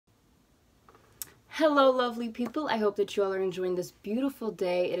Hello, lovely people. I hope that you all are enjoying this beautiful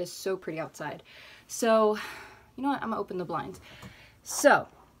day. It is so pretty outside. So, you know what? I'm gonna open the blinds. So,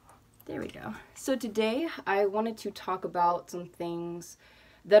 there we go. So today I wanted to talk about some things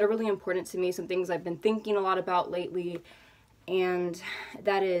that are really important to me, some things I've been thinking a lot about lately, and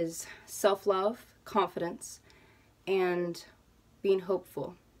that is self-love, confidence, and being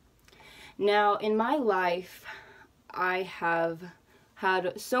hopeful. Now, in my life, I have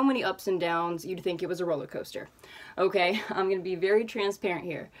had so many ups and downs, you'd think it was a roller coaster. Okay, I'm gonna be very transparent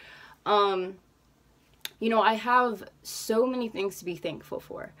here. I have so many things to be thankful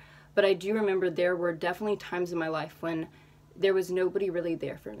for, but I do remember there were definitely times in my life when there was nobody really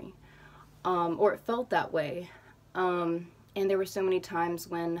there for me, or it felt that way. And there were so many times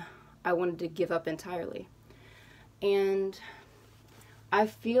when I wanted to give up entirely. And I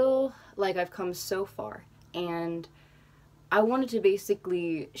feel like I've come so far, and I wanted to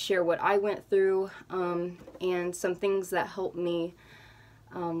basically share what I went through and some things that helped me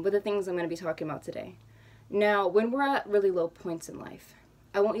with the things I'm going to be talking about today. Now, when we're at really low points in life,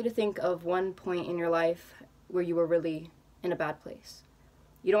 I want you to think of one point in your life where you were really in a bad place.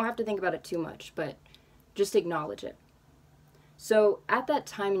 You don't have to think about it too much, but just acknowledge it. So at that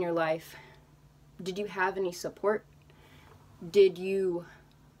time in your life, did you have any support? Did you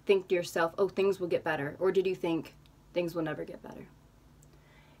think to yourself, oh, things will get better? Or did you think things will never get better?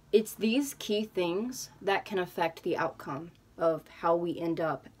 It's these key things that can affect the outcome of how we end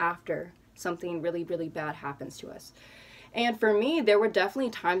up after something really, really bad happens to us. And for me, there were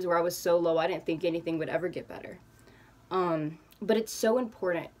definitely times where I was so low, I didn't think anything would ever get better. But it's so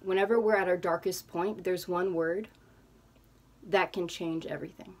important. Whenever we're at our darkest point, there's one word that can change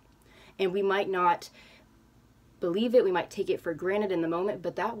everything. And we might not believe it, we might take it for granted in the moment,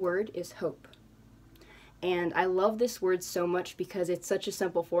 but that word is hope. And I love this word so much because it's such a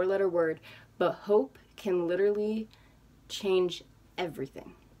simple 4-letter word, but hope can literally change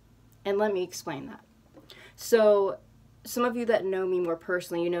everything. And let me explain that. So, some of you that know me more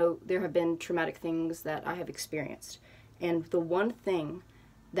personally, you know there have been traumatic things that I have experienced. And the one thing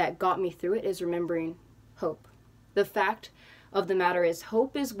that got me through it is remembering hope. The fact of the matter is,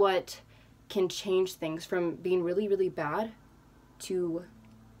 hope is what can change things from being really, really bad to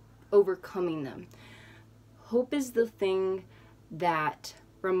overcoming them. Hope is the thing that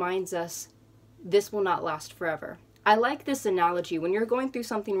reminds us this will not last forever. I like this analogy. When you're going through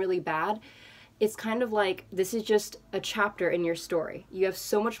something really bad, it's kind of like this is just a chapter in your story. You have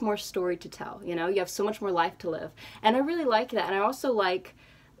so much more story to tell, you know? You have so much more life to live. And I really like that. And I also like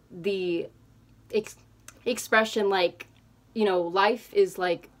the expression like, life is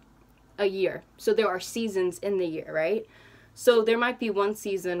like a year. So there are seasons in the year, right? So there might be one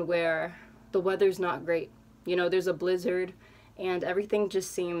season where the weather's not great. There's a blizzard and everything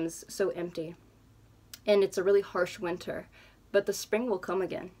just seems so empty. And it's a really harsh winter. But the spring will come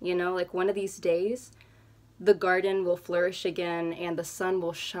again, like one of these days, the garden will flourish again and the sun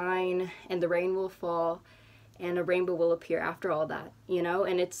will shine and the rain will fall and a rainbow will appear after all that,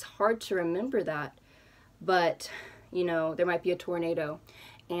 and it's hard to remember that. But, there might be a tornado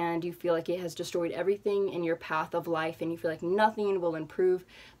and you feel like it has destroyed everything in your path of life and you feel like nothing will improve,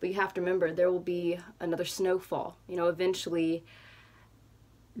 but you have to remember there will be another snowfall. Eventually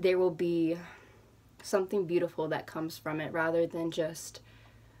there will be something beautiful that comes from it rather than just,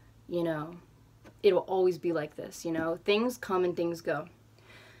 it will always be like this, things come and things go.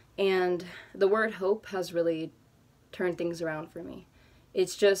 And the word hope has really turned things around for me.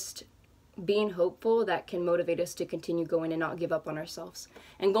 It's just being hopeful that can motivate us to continue going and not give up on ourselves.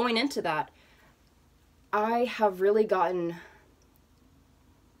 And going into that, I have really gotten,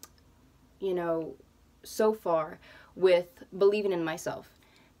 so far with believing in myself.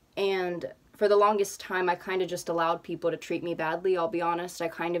 And for the longest time, I kind of just allowed people to treat me badly, I'll be honest. I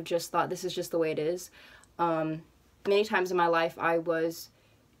kind of just thought this is just the way it is. Many times in my life, I was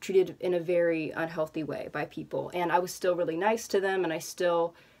treated in a very unhealthy way by people. And I was still really nice to them, and I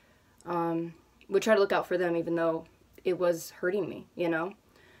still would try to look out for them even though it was hurting me,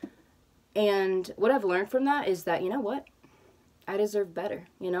 And what I've learned from that is that, I deserve better,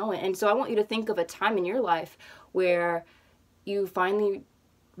 And so I want you to think of a time in your life where you finally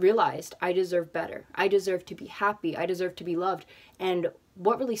realized I deserve better. I deserve to be happy. I deserve to be loved. And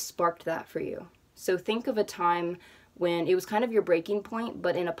what really sparked that for you? So think of a time when it was kind of your breaking point,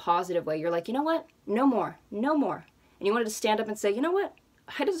 but in a positive way. You're like, you know what? No more. No more. And you wanted to stand up and say, you know what?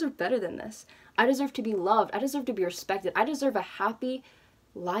 I deserve better than this. I deserve to be loved. I deserve to be respected. I deserve a happy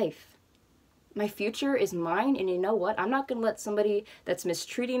life. My future is mine, and you know what? I'm not going to let somebody that's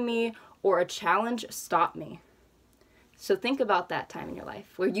mistreating me or a challenge stop me. So think about that time in your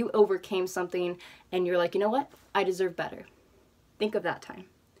life where you overcame something and you're like, you know what? I deserve better. Think of that time.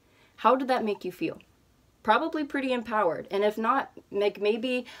 How did that make you feel? Probably pretty empowered. And if not, like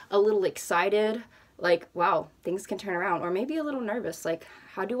maybe a little excited, like, wow, things can turn around. Or maybe a little nervous, like,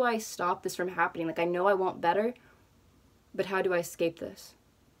 how do I stop this from happening? Like, I know I want better, but how do I escape this?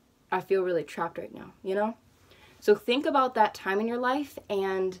 I feel really trapped right now, you know? So think about that time in your life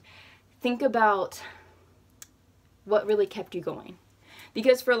and think about what really kept you going.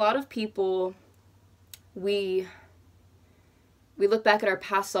 Because for a lot of people, we look back at our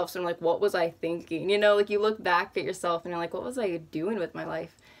past selves and like, what was I thinking? You know, like you look back at yourself and you're like, what was I doing with my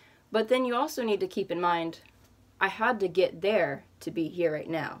life? But then you also need to keep in mind, I had to get there to be here right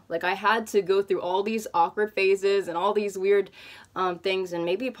now. Like I had to go through all these awkward phases and all these weird things and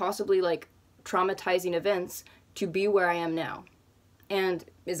maybe possibly like traumatizing events to be where I am now. And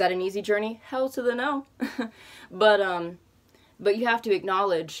is that an easy journey? Hell to the no. But you have to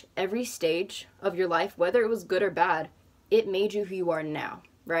acknowledge every stage of your life, whether it was good or bad, it made you who you are now,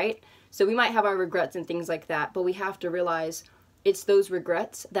 right? So we might have our regrets and things like that, but we have to realize it's those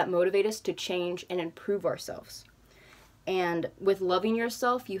regrets that motivate us to change and improve ourselves. And with loving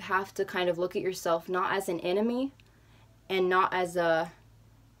yourself, you have to kind of look at yourself not as an enemy and not as a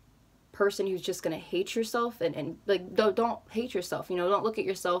person who's just going to hate yourself and like don't hate yourself, you know, don't look at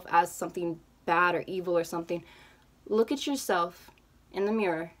yourself as something bad or evil or something. Look at yourself in the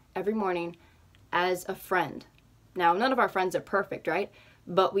mirror every morning as a friend. Now, none of our friends are perfect, right?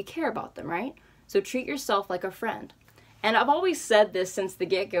 But we care about them, right? So treat yourself like a friend. And I've always said this since the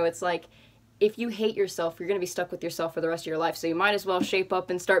get-go. It's like, if you hate yourself, you're going to be stuck with yourself for the rest of your life. So you might as well shape up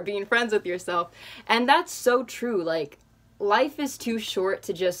and start being friends with yourself. And that's so true. Like, life is too short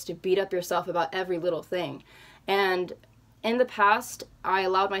to just beat up yourself about every little thing. And in the past, I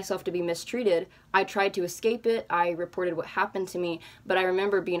allowed myself to be mistreated. I tried to escape it. I reported what happened to me. But I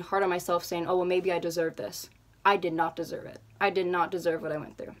remember being hard on myself saying, oh, well, maybe I deserve this. I did not deserve it. I did not deserve what I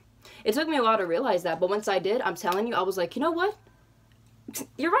went through. It took me a while to realize that. But once I did, I'm telling you, I was like, you know what?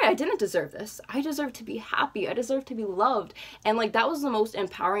 You're right. I didn't deserve this. I deserve to be happy. I deserve to be loved. And like, that was the most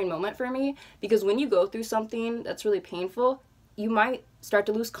empowering moment for me, because when you go through something that's really painful, you might start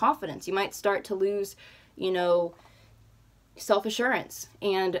to lose confidence. You might start to lose, you know, self-assurance.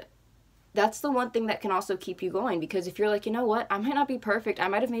 And that's the one thing that can also keep you going, because if you're like, you know what, I might not be perfect. I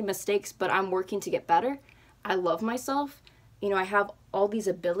might have made mistakes, but I'm working to get better. I love myself. You know, I have all these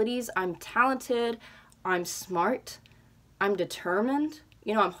abilities. I'm talented. I'm smart. I'm determined.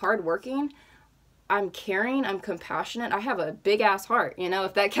 You know, I'm hardworking. I'm caring. I'm compassionate. I have a big ass heart, you know,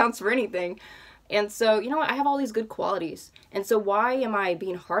 if that counts for anything. And so, you know what? I have all these good qualities. And so why am I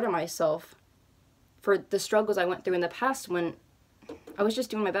being hard on myself for the struggles I went through in the past when I was just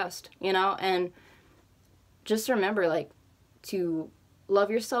doing my best, you know? And just remember, like, to love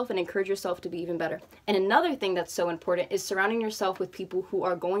yourself and encourage yourself to be even better. And another thing that's so important is surrounding yourself with people who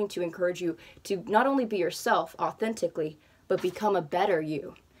are going to encourage you to not only be yourself authentically, but become a better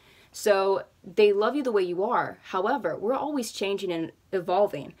you. So they love you the way you are. However, we're always changing and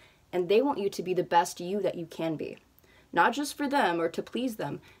evolving, and they want you to be the best you that you can be. Not just for them or to please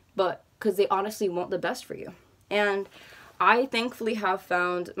them, but because they honestly want the best for you. And I thankfully have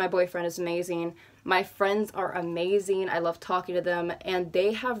found my boyfriend is amazing. My friends are amazing. I love talking to them, and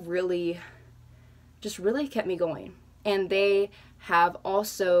they have really kept me going. And they have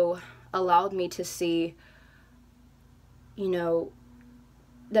also allowed me to see, you know,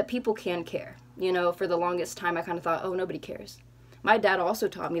 that people can care. You know, for the longest time, I kind of thought, oh, nobody cares. My dad also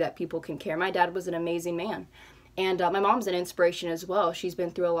taught me that people can care. My dad was an amazing man. And my mom's an inspiration as well. She's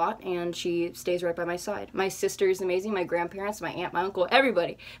been through a lot, and she stays right by my side. My sister is amazing, my grandparents, my aunt, my uncle,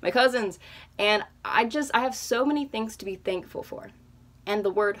 everybody, my cousins. And I have so many things to be thankful for. And the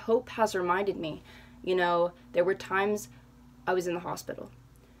word hope has reminded me, you know, there were times I was in the hospital.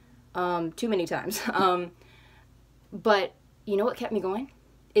 Too many times. But you know what kept me going?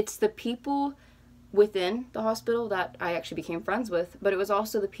 It's the people within the hospital that I actually became friends with, but it was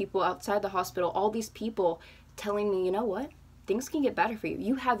also the people outside the hospital, all these people telling me, you know what, things can get better for you.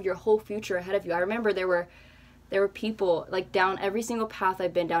 You have your whole future ahead of you. I remember there were people like down every single path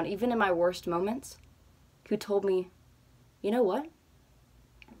I've been down, even in my worst moments, who told me, you know what,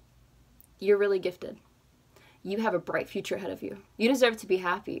 you're really gifted. You have a bright future ahead of you. You deserve to be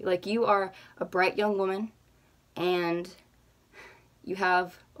happy. Like, you are a bright young woman, and you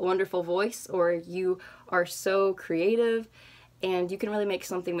have a wonderful voice, or you are so creative, and you can really make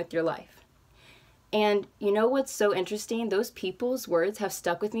something with your life. And you know what's so interesting? Those people's words have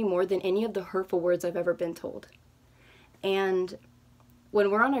stuck with me more than any of the hurtful words I've ever been told. And when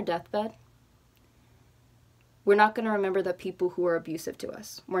we're on our deathbed, We're not going to remember the people who are abusive to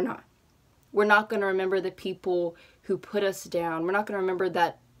us. We're not. We're not going to remember the people who put us down. We're not going to remember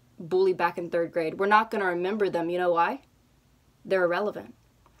that bully back in 3rd grade. We're not going to remember them. You know why? They're irrelevant.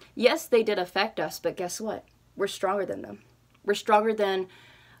 Yes, they did affect us, but guess what? We're stronger than them. We're stronger than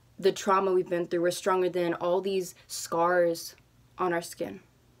the trauma we've been through. We're stronger than all these scars on our skin.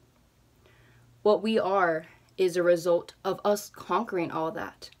 What we are is a result of us conquering all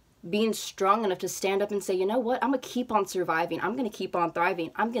that. Being strong enough to stand up and say, you know what? I'm going to keep on surviving. I'm going to keep on thriving.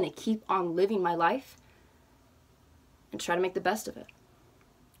 I'm going to keep on living my life and try to make the best of it.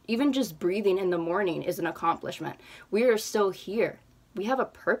 Even just breathing in the morning is an accomplishment. We are still here. We have a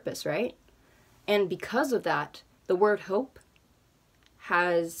purpose, right? And because of that, the word hope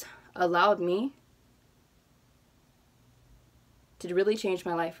has allowed me to really change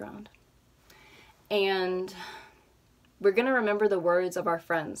my life around. And we're going to remember the words of our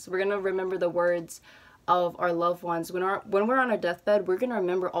friends. We're going to remember the words of our loved ones. When we're on our deathbed, we're going to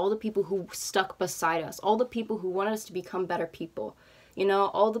remember all the people who stuck beside us, all the people who wanted us to become better people. You know,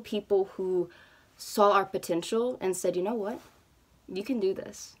 all the people who saw our potential and said, you know what? You can do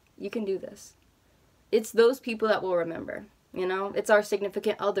this. You can do this. It's those people that we'll remember. You know, it's our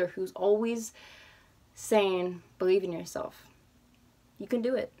significant other who's always saying, believe in yourself. You can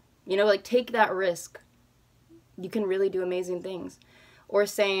do it. You know, like, take that risk. You can really do amazing things. Or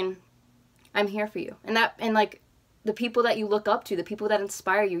saying, I'm here for you. And like, the people that you look up to, the people that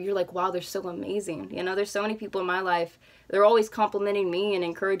inspire you, you're like, wow, they're so amazing. You know, there's so many people in my life, they're always complimenting me and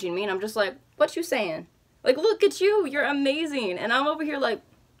encouraging me. And I'm just like, what you saying? Like, look at you, you're amazing. And I'm over here like,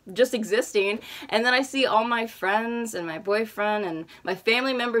 just existing. And then I see all my friends and my boyfriend and my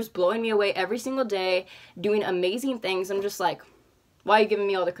family members blowing me away every single day, doing amazing things. I'm just like, why are you giving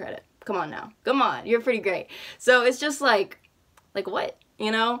me all the credit? Come on now. Come on. You're pretty great. So it's just like what?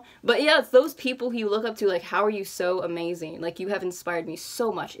 You know? But yeah, it's those people who you look up to, like, how are you so amazing? Like, you have inspired me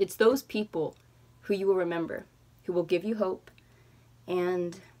so much. It's those people who you will remember, who will give you hope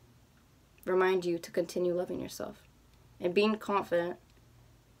and remind you to continue loving yourself. And being confident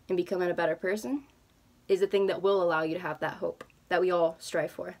in becoming a better person is the thing that will allow you to have that hope that we all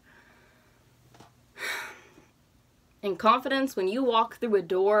strive for. And confidence, when you walk through a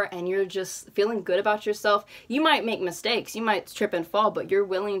door and you're just feeling good about yourself, you might make mistakes, you might trip and fall, but you're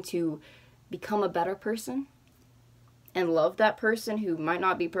willing to become a better person and love that person who might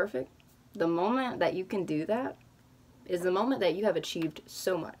not be perfect. The moment that you can do that is the moment that you have achieved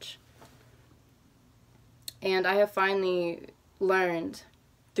so much. And I have finally learned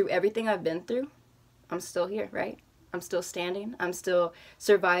through everything I've been through, I'm still here, right? I'm still standing, I'm still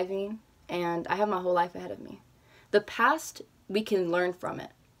surviving, and I have my whole life ahead of me. The past, we can learn from it,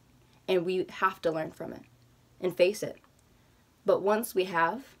 and we have to learn from it and face it. But once we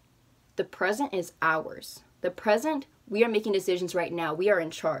have, the present is ours. The present, we are making decisions right now. We are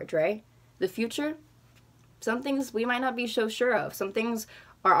in charge, right? The future, some things we might not be so sure of. Some things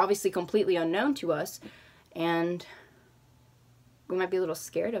are obviously completely unknown to us, and we might be a little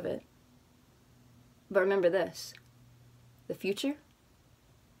scared of it. But remember this, the future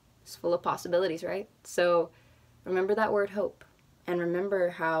is full of possibilities, right? So remember that word hope, and remember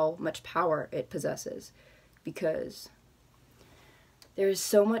how much power it possesses, because there is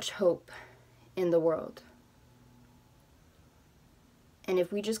so much hope in the world. And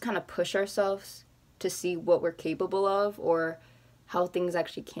if we just kind of push ourselves to see what we're capable of or how things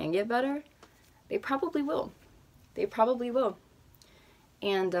actually can get better, they probably will. They probably will.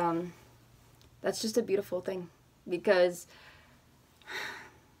 And that's just a beautiful thing, because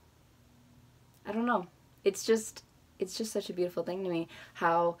I don't know. It's just such a beautiful thing to me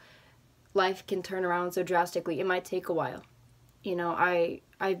how life can turn around so drastically. It might take a while. You know,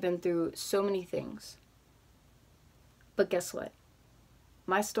 I've been through so many things. But guess what?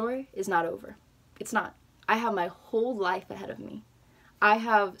 My story is not over. It's not. I have my whole life ahead of me. I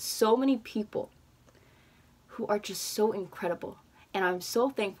have so many people who are just so incredible, and I'm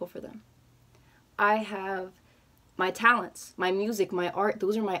so thankful for them. I have my talents, my music, my art.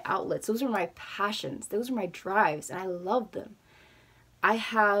 Those are my outlets. Those are my passions. Those are my drives, and I love them. I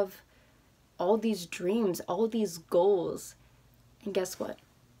have all these dreams, all these goals, and guess what?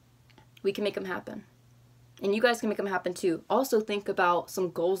 We can make them happen. And you guys can make them happen too. Also think about some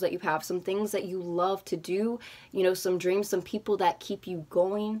goals that you have, some things that you love to do, you know, some dreams, some people that keep you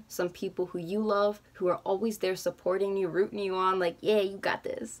going, some people who you love, who are always there supporting you, rooting you on, like, yeah, you got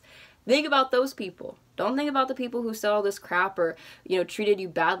this. Think about those people. Don't think about the people who said all this crap or, you know, treated you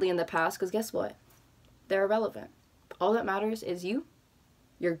badly in the past, because guess what? They're irrelevant. All that matters is you,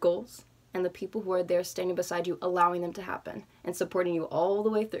 your goals, and the people who are there standing beside you, allowing them to happen and supporting you all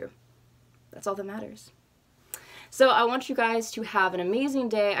the way through. That's all that matters. So I want you guys to have an amazing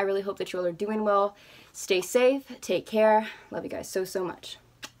day. I really hope that you all are doing well. Stay safe, take care. Love you guys so, so much.